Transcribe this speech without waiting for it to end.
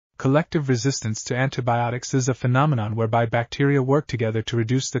Collective resistance to antibiotics is a phenomenon whereby bacteria work together to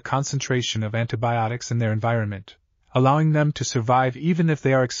reduce the concentration of antibiotics in their environment, allowing them to survive even if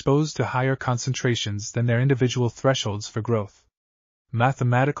they are exposed to higher concentrations than their individual thresholds for growth.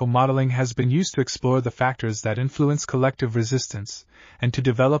 Mathematical modeling has been used to explore the factors that influence collective resistance, and to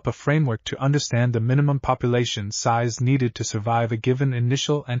develop a framework to understand the minimum population size needed to survive a given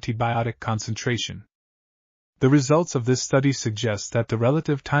initial antibiotic concentration. The results of this study suggest that the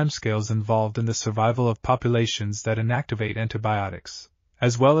relative timescales involved in the survival of populations that inactivate antibiotics,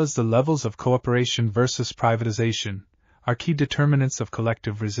 as well as the levels of cooperation versus privatization, are key determinants of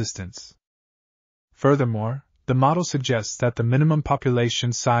collective resistance. Furthermore, the model suggests that the minimum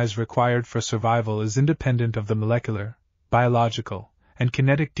population size required for survival is independent of the molecular, biological, and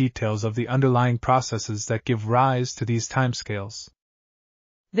kinetic details of the underlying processes that give rise to these timescales.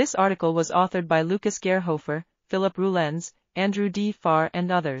 This article was authored by Lukas Geyrhofer, Philip Ruelens, Andrew D. Farr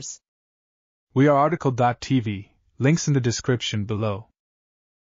and others. We are RTCLTV, links in the description below.